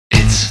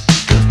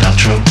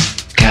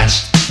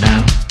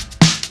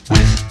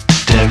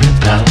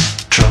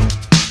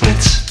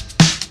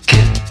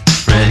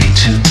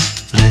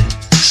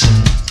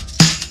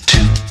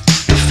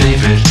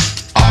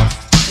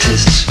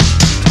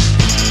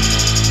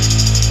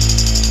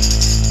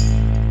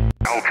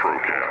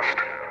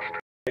Paltrocast.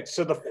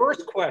 So the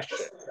first question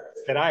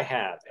that I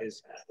have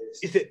is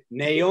it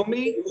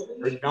Naomi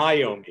or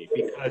Naomi?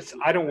 Because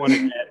I don't want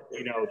to get,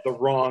 the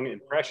wrong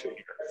impression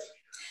here.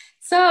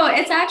 So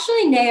it's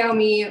actually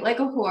Naomi, like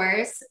a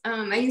horse.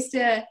 I used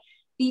to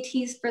be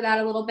teased for that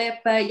a little bit,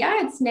 but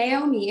yeah, it's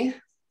Naomi.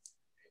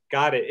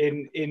 Got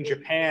it. In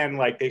Japan,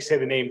 like they say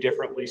the name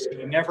differently, so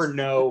you never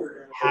know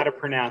how to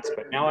pronounce it,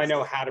 but now I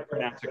know how to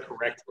pronounce it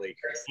correctly.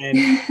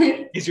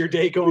 And is your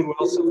day going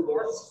well so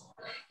far?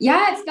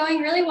 Yeah, it's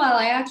going really well.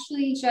 I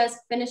actually just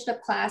finished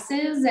up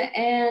classes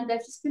and I've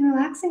just been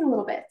relaxing a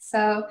little bit.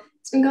 So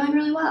it's been going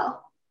really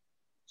well.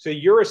 So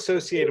you're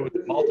associated with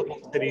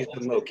multiple cities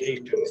and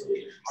locations.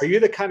 Are you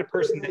the kind of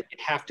person that you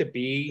have to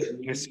be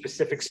in a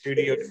specific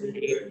studio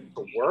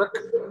to work,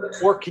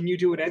 or can you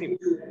do it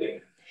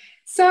anywhere?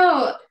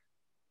 So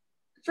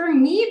for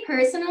me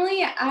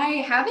personally,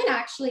 I haven't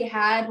actually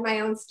had my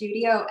own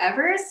studio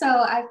ever. So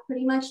I've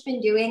pretty much been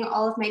doing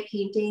all of my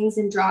paintings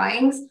and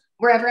drawings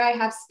wherever I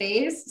have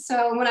space.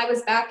 So when I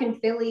was back in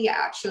Philly,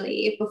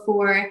 actually,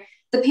 before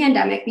the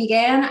pandemic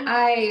began,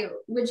 I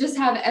would just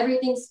have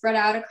everything spread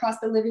out across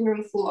the living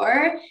room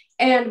floor.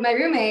 And my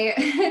roommate,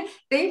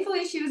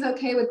 thankfully, she was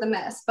okay with the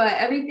mess, but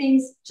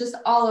everything's just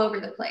all over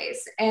the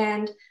place.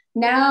 And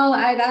now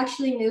I've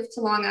actually moved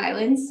to Long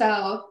Island.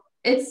 So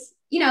it's,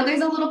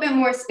 there's a little bit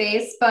more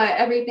space, but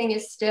everything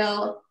is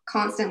still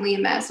constantly a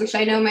mess, which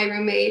I know my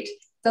roommate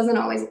doesn't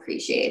always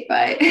appreciate,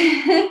 but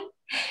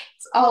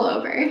it's all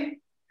over.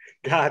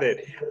 Got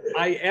it.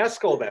 I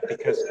ask all that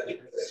because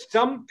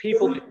some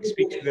people that you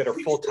speak to that are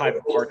full-time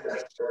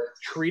artists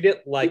treat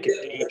it like a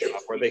day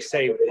job, where they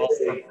say, well,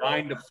 from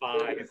 9 to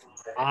 5,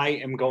 I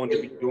am going to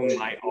be doing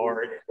my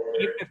art,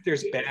 even if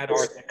there's bad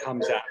art that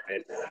comes out of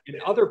it. And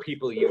other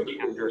people you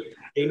encounter,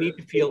 they need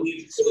to feel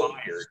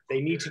inspired. They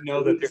need to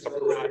know that there's a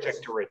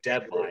project or a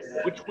deadline.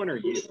 Which one are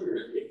you?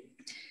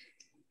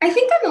 I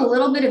think I'm a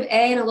little bit of A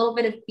and a little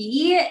bit of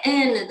B,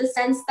 in the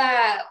sense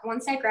that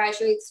once I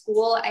graduate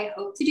school, I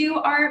hope to do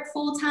art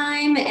full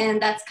time.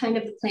 And that's kind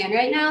of the plan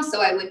right now.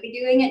 So I would be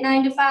doing it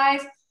 9 to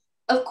 5.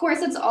 Of course,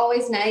 it's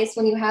always nice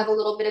when you have a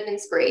little bit of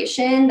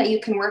inspiration that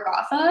you can work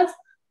off of.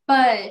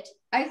 But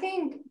I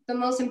think the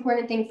most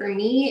important thing for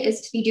me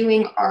is to be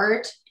doing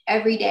art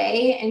every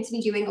day and to be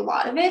doing a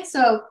lot of it.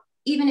 So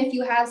even if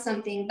you have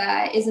something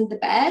that isn't the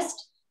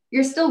best,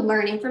 you're still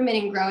learning from it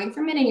and growing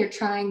from it, and you're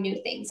trying new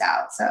things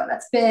out. So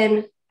that's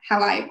been how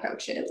I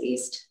approach it, at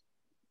least.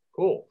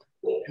 Cool.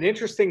 An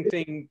interesting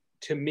thing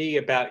to me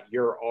about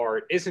your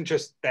art isn't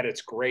just that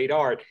it's great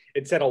art,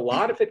 it's that a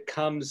lot of it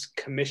comes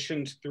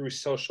commissioned through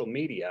social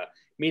media,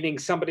 meaning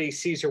somebody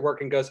sees your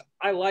work and goes,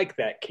 I like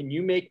that. Can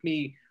you make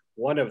me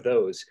one of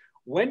those?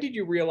 When did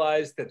you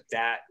realize that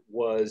that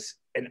was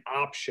an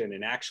option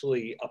and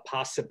actually a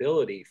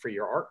possibility for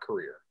your art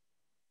career?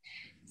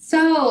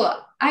 So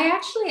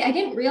I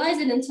didn't realize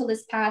it until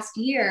this past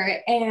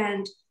year.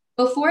 And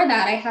before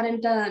that, I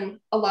hadn't done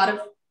a lot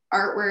of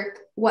artwork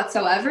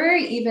whatsoever,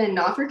 even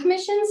not for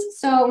commissions.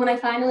 So when I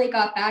finally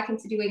got back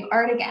into doing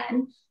art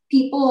again,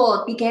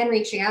 people began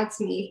reaching out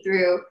to me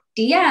through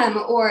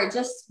DM or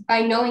just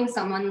by knowing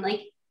someone.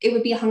 Like, it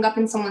would be hung up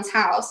in someone's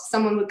house.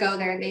 Someone would go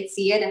there and they'd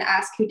see it and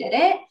ask who did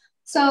it.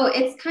 So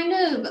it's kind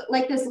of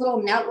like this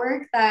little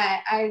network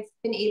that I've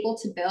been able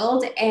to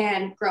build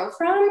and grow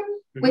from,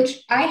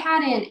 which I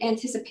hadn't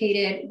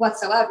anticipated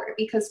whatsoever,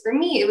 because for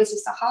me, it was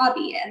just a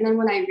hobby. And then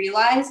when I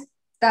realized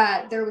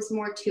that there was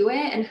more to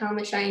it and how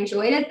much I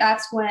enjoyed it,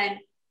 that's when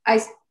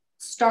I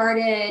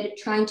started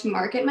trying to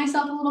market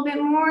myself a little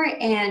bit more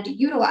and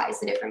utilize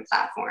the different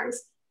platforms,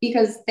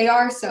 because they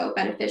are so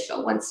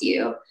beneficial once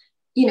you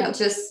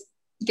just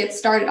get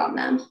started on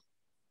them.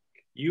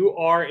 You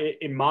are,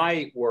 in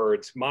my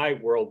words, my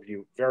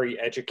worldview, very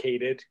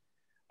educated,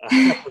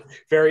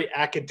 very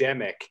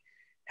academic.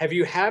 Have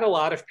you had a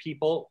lot of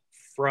people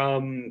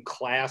from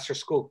class or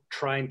school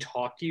try and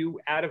talk you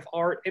out of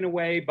art in a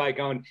way by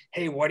going,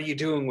 hey, what are you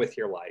doing with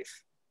your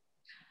life?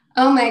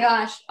 Oh my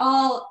gosh,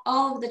 all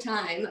of the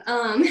time.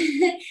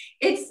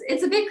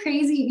 It's a bit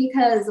crazy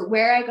because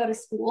where I go to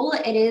school,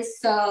 it is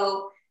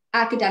so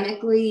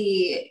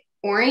academically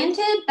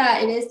oriented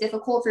that it is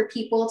difficult for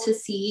people to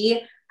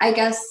see, I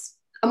guess,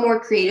 a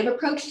more creative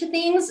approach to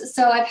things.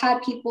 So I've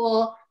had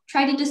people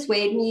try to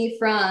dissuade me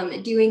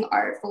from doing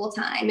art full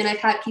time. And I've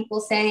had people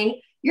saying,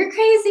 you're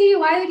crazy.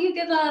 Why would you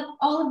give up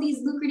all of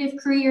these lucrative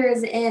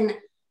careers in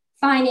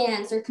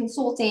finance or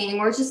consulting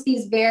or just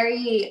these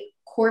very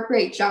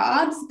corporate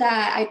jobs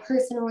that I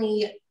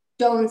personally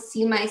don't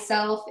see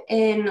myself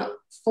in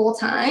full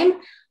time,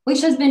 which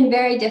has been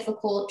very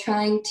difficult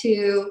trying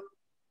to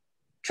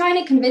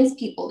convince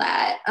people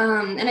that.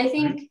 And I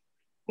think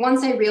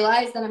once I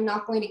realized that I'm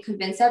not going to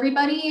convince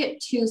everybody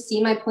to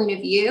see my point of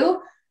view,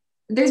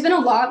 there's been a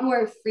lot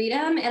more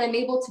freedom, and I'm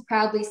able to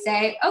proudly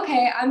say,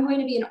 okay, I'm going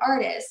to be an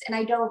artist and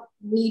I don't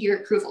need your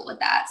approval with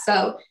that.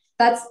 So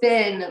that's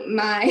been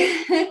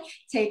my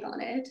take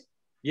on it.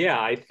 Yeah,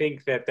 I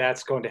think that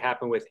that's going to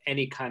happen with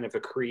any kind of a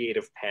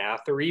creative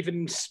path, or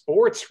even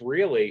sports,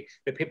 really,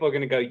 that people are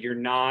going to go, you're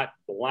not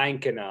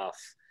blank enough.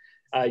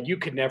 you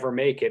could never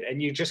make it.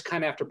 And you just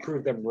kind of have to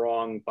prove them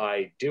wrong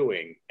by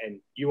doing. And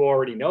you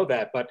already know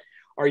that. But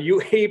are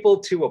you able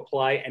to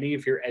apply any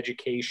of your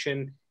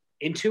education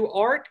into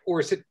art, or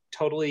is it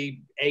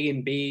totally A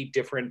and B,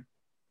 different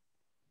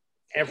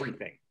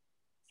everything?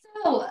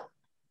 So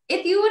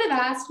if you would have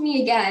asked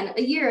me again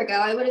a year ago,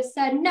 I would have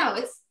said, no,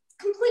 it's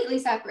completely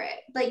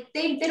separate. Like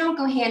they don't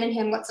go hand in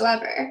hand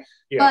whatsoever.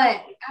 Yeah.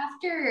 But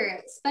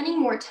after spending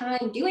more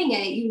time doing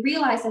it, you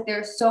realize that there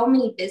are so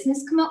many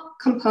business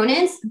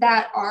components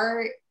that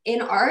are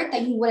in art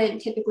that you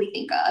wouldn't typically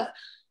think of.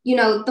 You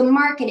know, the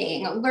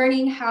marketing,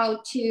 learning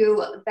how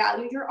to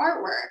value your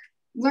artwork,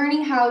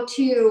 learning how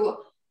to,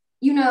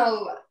 you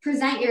know,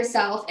 present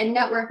yourself and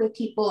network with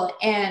people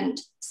and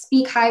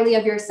speak highly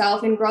of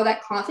yourself and grow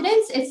that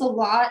confidence. It's a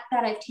lot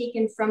that I've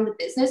taken from the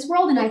business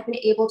world and I've been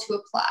able to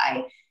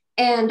apply.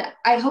 And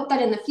I hope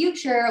that in the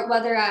future,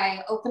 whether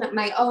I open up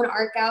my own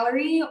art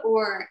gallery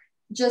or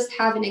just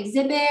have an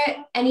exhibit,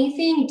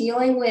 anything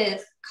dealing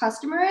with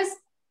customers,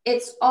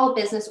 it's all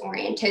business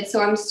oriented.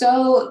 So I'm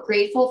so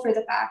grateful for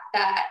the fact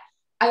that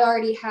I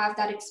already have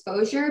that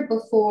exposure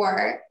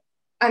before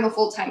I'm a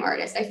full-time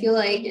artist. I feel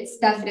like it's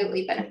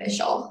definitely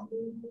beneficial.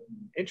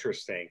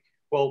 Interesting.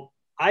 Well,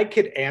 I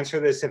could answer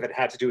this if it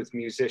had to do with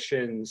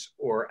musicians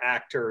or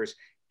actors.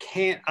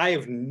 I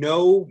have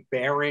no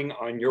bearing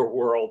on your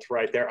world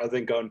right there other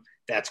than going,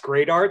 that's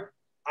great art.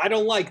 I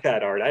don't like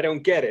that art. I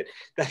don't get it.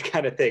 That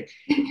kind of thing.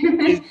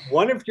 Is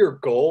one of your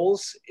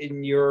goals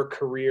in your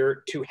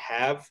career to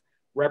have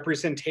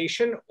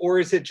representation, or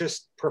is it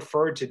just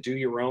preferred to do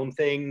your own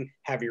thing,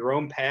 have your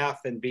own path,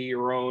 and be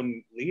your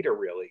own leader,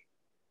 really?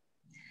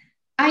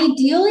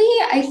 Ideally,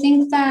 I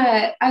think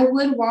that I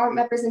would want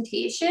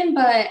representation,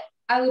 but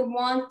I would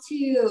want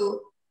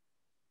to,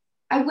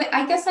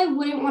 I guess I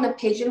wouldn't want to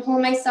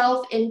pigeonhole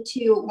myself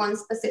into one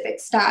specific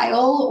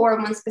style or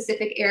one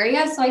specific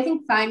area. So I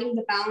think finding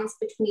the balance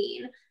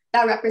between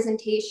that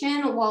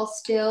representation while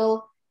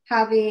still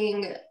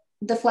having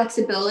the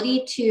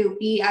flexibility to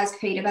be as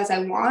creative as I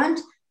want,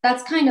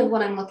 that's kind of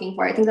what I'm looking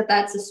for. I think that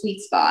that's a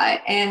sweet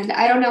spot. And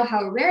I don't know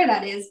how rare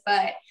that is,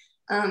 but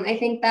I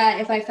think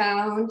that if I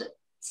found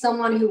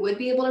someone who would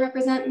be able to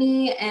represent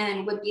me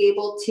and would be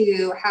able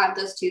to have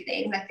those two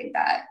things, I think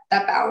that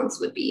that balance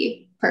would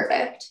be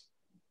perfect.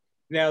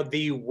 Now,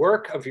 the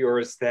work of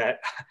yours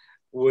that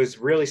was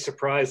really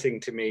surprising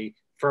to me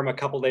from a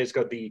couple of days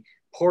ago, the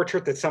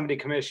portrait that somebody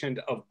commissioned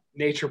of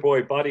Nature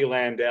Boy Buddy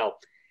Landell.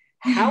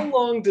 How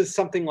long does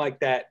something like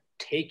that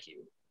take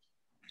you?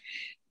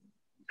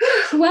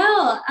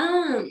 Well,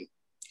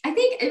 I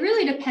think it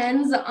really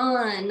depends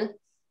on,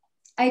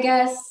 I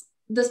guess,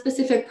 the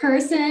specific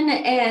person.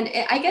 And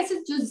I guess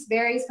it just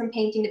varies from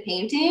painting to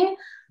painting.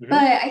 Mm-hmm.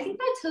 But I think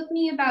that took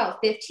me about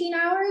 15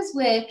 hours,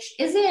 which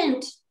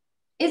isn't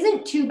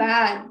too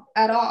bad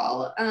at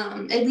all.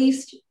 At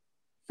least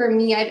for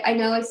me, I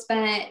know I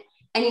spent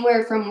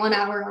anywhere from 1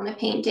 hour on a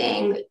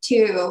painting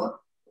to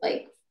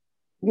like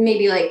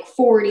maybe like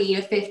 40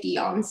 to 50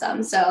 on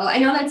some. So I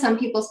know that some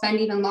people spend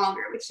even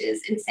longer, which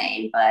is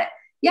insane, but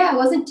yeah, it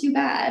wasn't too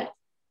bad.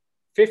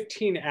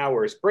 15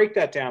 hours, break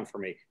that down for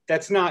me.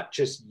 That's not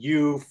just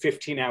you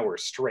 15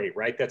 hours straight,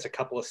 right? That's a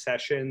couple of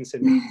sessions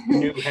and you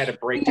knew how to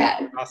break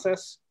down the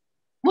process?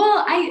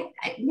 Well,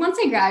 once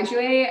I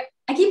graduate,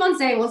 I keep on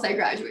saying once I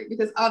graduate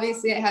because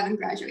obviously I haven't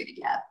graduated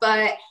yet,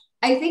 but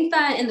I think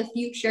that in the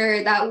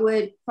future that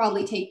would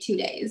probably take 2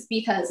 days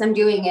because I'm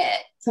doing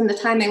it from the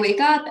time I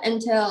wake up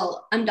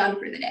until I'm done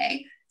for the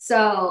day.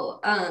 So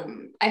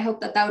I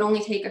hope that would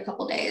only take a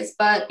couple days,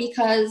 but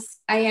because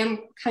I am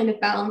kind of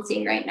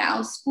balancing right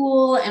now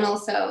school and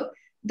also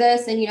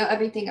this and, you know,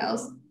 everything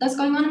else that's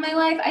going on in my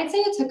life, I'd say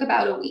it took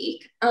about a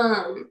week,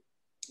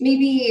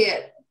 maybe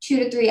 2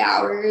 to 3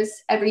 hours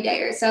every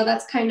day or so.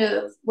 That's kind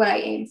of what I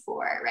aim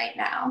for right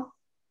now.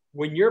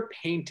 When you're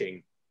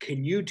painting,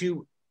 can you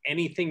do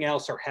anything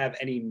else or have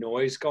any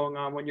noise going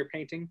on when you're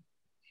painting?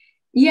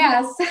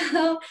 Yeah,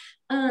 so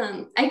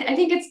I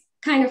think it's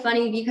kind of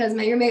funny because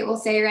my roommate will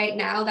say right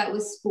now that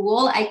with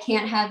school, I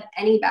can't have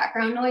any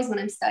background noise when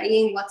I'm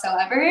studying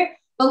whatsoever.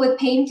 But with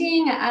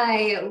painting,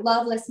 I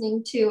love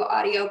listening to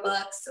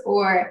audiobooks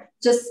or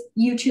just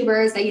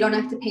YouTubers that you don't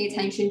have to pay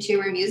attention to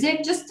or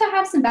music, just to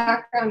have some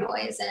background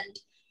noise. And,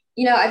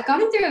 you know, I've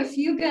gone through a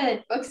few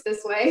good books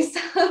this way,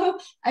 so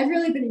I've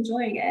really been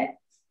enjoying it.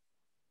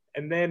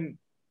 And then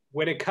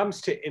when it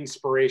comes to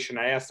inspiration,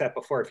 I asked that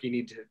before, if you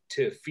need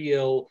to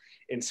feel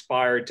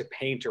inspired to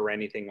paint or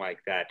anything like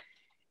that.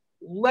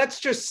 Let's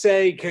just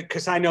say,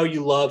 because I know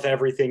you love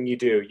everything you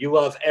do. You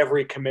love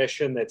every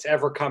commission that's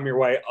ever come your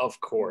way,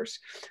 of course.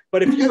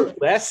 But if you're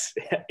less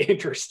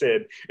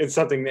interested in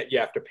something that you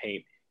have to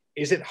paint,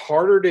 is it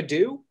harder to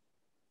do?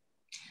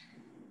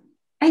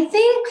 I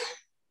think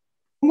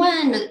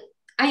when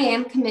I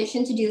am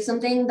commissioned to do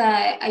something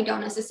that I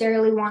don't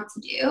necessarily want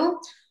to do,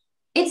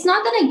 it's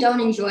not that I don't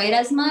enjoy it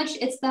as much.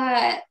 It's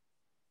that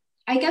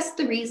I guess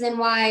the reason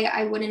why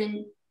I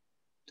wouldn't,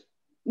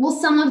 well,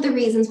 some of the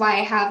reasons why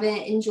I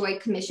haven't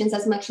enjoyed commissions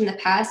as much in the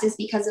past is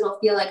because it'll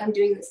feel like I'm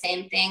doing the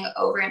same thing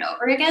over and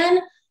over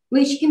again,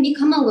 which can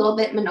become a little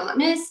bit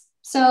monotonous.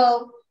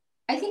 So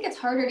I think it's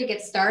harder to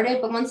get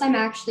started, but once I'm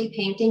actually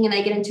painting and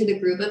I get into the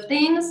groove of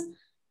things,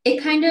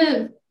 it kind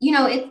of,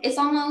 it's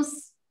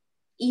almost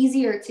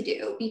easier to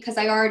do because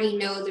I already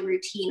know the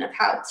routine of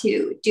how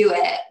to do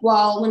it.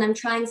 While when I'm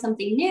trying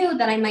something new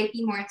that I might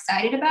be more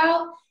excited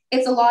about,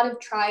 it's a lot of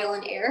trial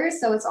and error.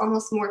 So it's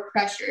almost more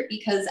pressure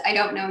because I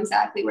don't know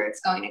exactly where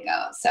it's going to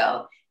go.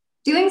 So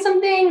doing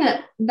something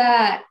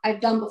that I've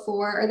done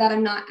before or that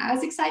I'm not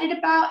as excited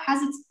about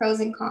has its pros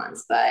and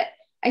cons, but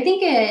I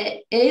think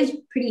it is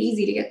pretty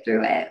easy to get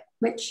through it,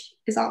 which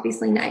is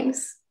obviously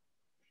nice.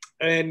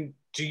 And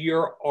do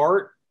your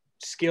art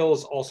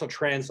skills also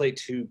translate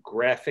to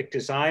graphic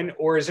design,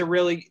 or is it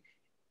really,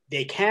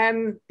 they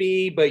can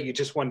be, but you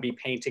just want to be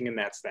painting and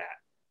that's that?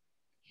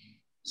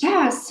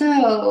 Yeah,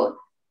 so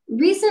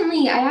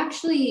recently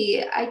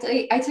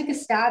I took a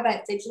stab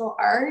at digital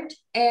art,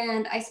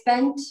 and I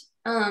spent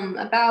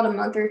about a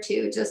month or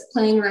two just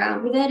playing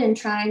around with it and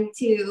trying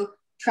to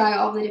try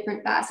all the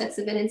different facets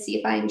of it and see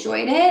if I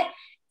enjoyed it.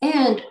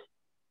 And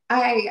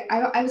I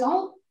was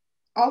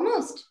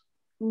almost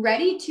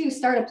ready to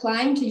start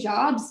applying to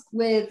jobs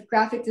with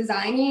graphic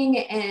designing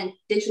and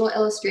digital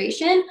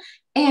illustration.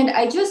 And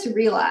I just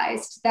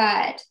realized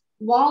that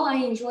while I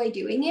enjoy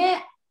doing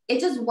it, it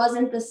just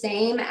wasn't the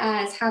same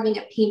as having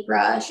a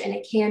paintbrush and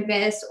a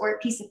canvas or a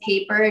piece of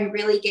paper and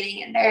really getting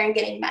in there and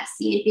getting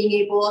messy and being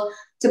able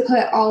to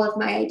put all of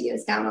my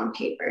ideas down on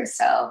paper.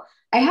 So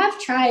I have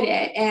tried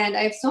it, and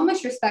I have so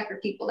much respect for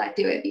people that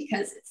do it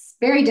because it's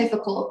very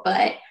difficult,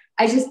 but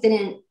I just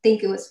didn't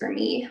think it was for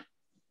me.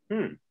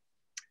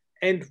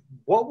 And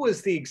what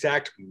was the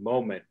exact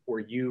moment where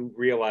you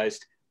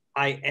realized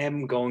I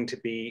am going to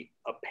be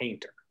a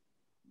painter?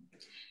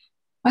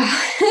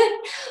 Wow.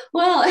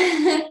 Well,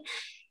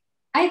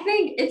 I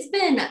think it's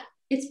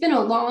been a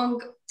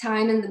long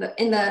time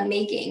in the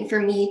making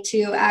for me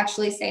to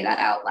actually say that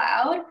out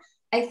loud.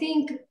 I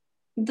think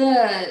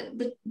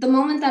the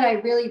moment that I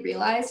really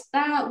realized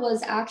that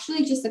was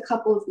actually just a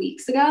couple of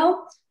weeks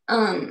ago.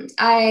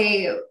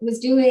 I was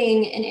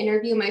doing an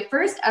interview, my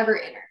first ever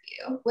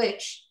interview,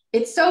 which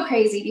it's so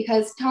crazy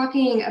because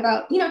talking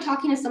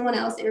to someone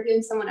else,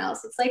 interviewing someone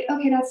else, it's like,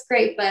 okay, that's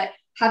great. But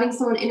having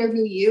someone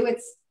interview you,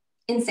 it's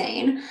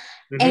insane.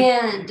 Mm-hmm.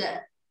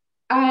 And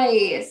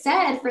I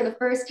said for the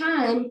first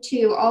time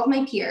to all of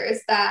my peers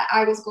that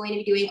I was going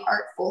to be doing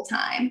art full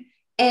time.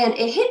 And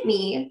it hit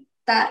me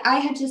that I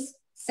had just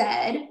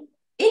said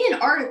in an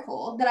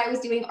article that I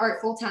was doing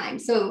art full time.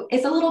 So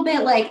it's a little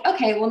bit like,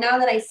 okay, well, now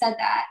that I said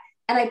that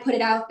and I put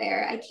it out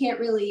there, I can't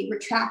really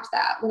retract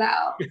that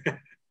without,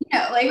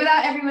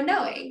 without everyone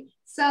knowing.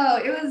 So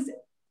it was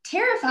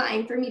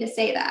terrifying for me to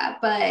say that,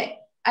 but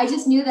I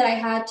just knew that I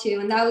had to.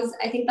 And I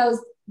think that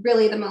was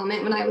really the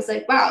moment when I was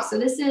like, wow, so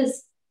this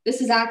is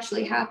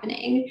actually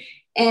happening,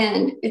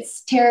 and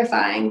it's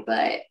terrifying,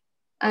 but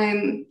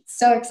I'm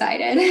so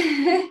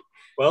excited.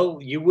 Well,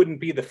 you wouldn't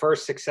be the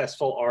first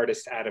successful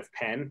artist out of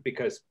Penn,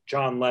 because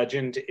John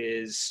Legend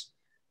is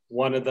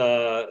one of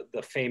the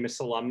famous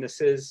alumni,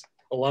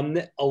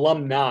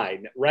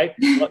 right?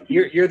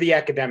 You're the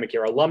academic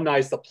here. Alumni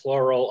is the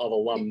plural of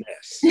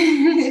alumnus.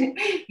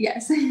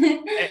 Yes.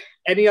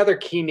 Any other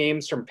key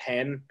names from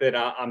Penn that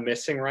I'm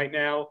missing right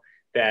now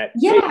that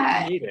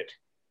needed?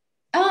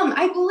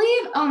 I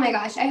believe, oh my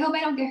gosh, I hope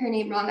I don't get her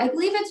name wrong. I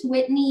believe it's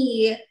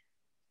Whitney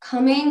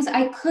Cummings.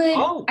 I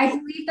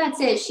believe that's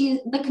it. She's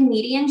the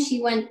comedian.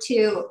 She went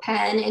to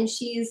Penn and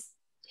she's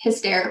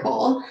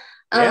hysterical.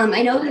 Yeah.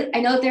 I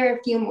know there are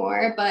a few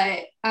more, but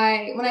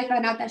when I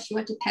found out that she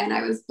went to Penn,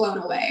 I was blown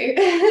away.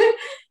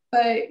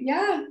 But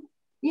yeah,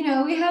 we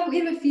have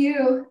a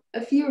few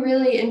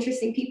really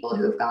interesting people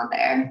who have gone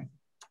there.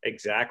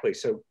 Exactly.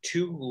 So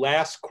 2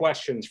 last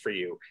questions for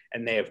you,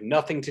 and they have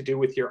nothing to do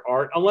with your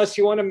art unless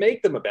you want to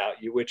make them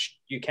about you, which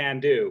you can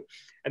do.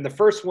 And the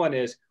first one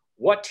is,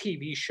 what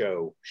TV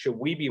show should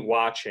we be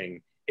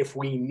watching if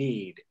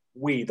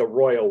the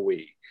royal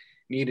we,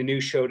 need a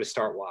new show to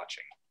start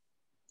watching?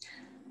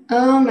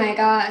 Oh my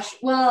gosh.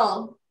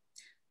 Well,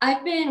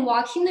 I've been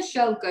watching the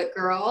show Good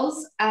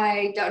Girls.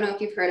 I don't know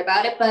if you've heard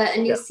about it, but a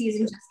new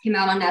season just came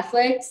out on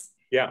Netflix.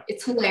 Yeah.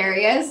 It's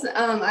hilarious.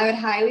 I would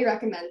highly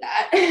recommend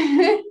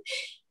that.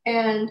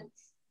 And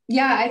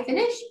yeah, I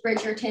finished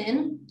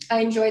Bridgerton.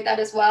 I enjoyed that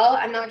as well.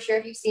 I'm not sure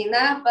if you've seen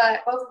that,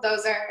 but both of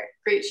those are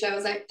great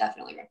shows. I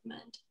definitely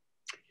recommend.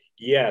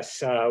 Yes.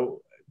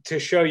 To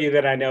show you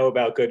that I know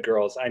about Good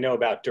Girls, I know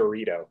about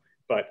Dorito,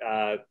 but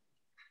I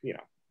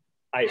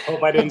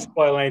hope I didn't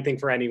spoil anything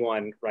for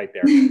anyone right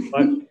there.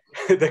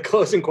 But the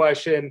closing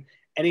question,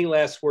 any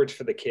last words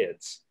for the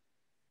kids?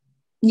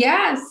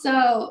 Yeah.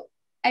 So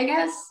I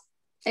guess,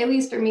 at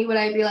least for me, what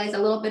I realized,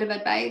 a little bit of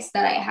advice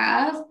that I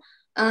have,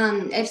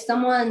 if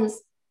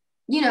someone's,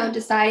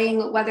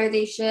 deciding whether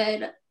they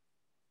should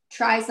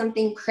try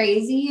something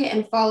crazy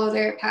and follow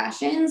their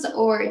passions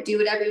or do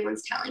what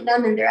everyone's telling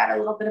them and they're at a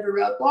little bit of a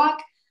roadblock,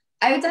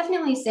 I would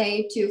definitely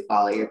say to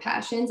follow your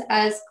passions.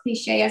 As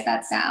cliche as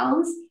that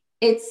sounds,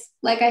 it's,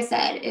 like I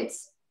said,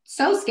 it's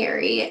so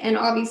scary. And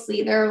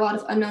obviously there are a lot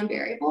of unknown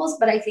variables,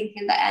 but I think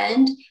in the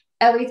end,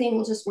 everything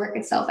will just work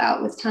itself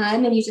out with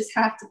time. And you just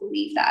have to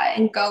believe that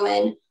and go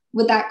in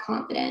with that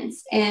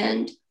confidence.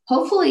 And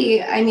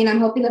hopefully, I mean, I'm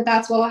hoping that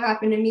that's what will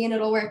happen to me and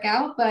it'll work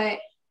out. But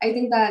I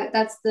think that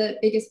that's the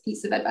biggest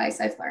piece of advice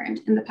I've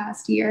learned in the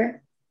past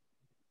year.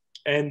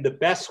 And the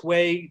best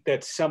way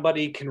that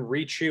somebody can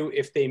reach you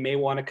if they may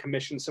want to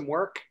commission some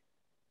work?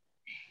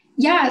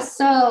 Yeah,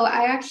 so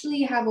I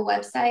actually have a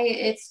website.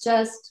 It's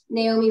just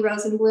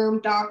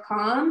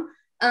naomirosenblum.com.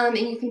 And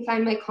you can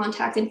find my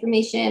contact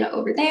information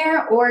over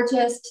there, or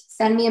just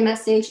send me a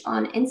message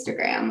on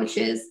Instagram, which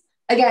is,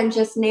 again,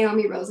 just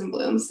Naomi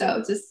Rosenblum.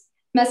 So just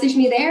message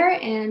me there,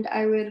 and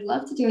I would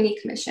love to do any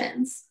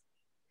commissions.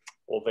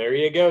 Well, there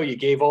you go. You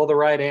gave all the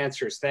right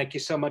answers. Thank you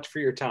so much for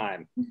your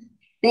time.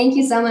 Thank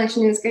you so much.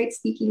 And it was great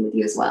speaking with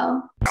you as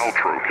well.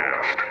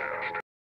 Paltrocast.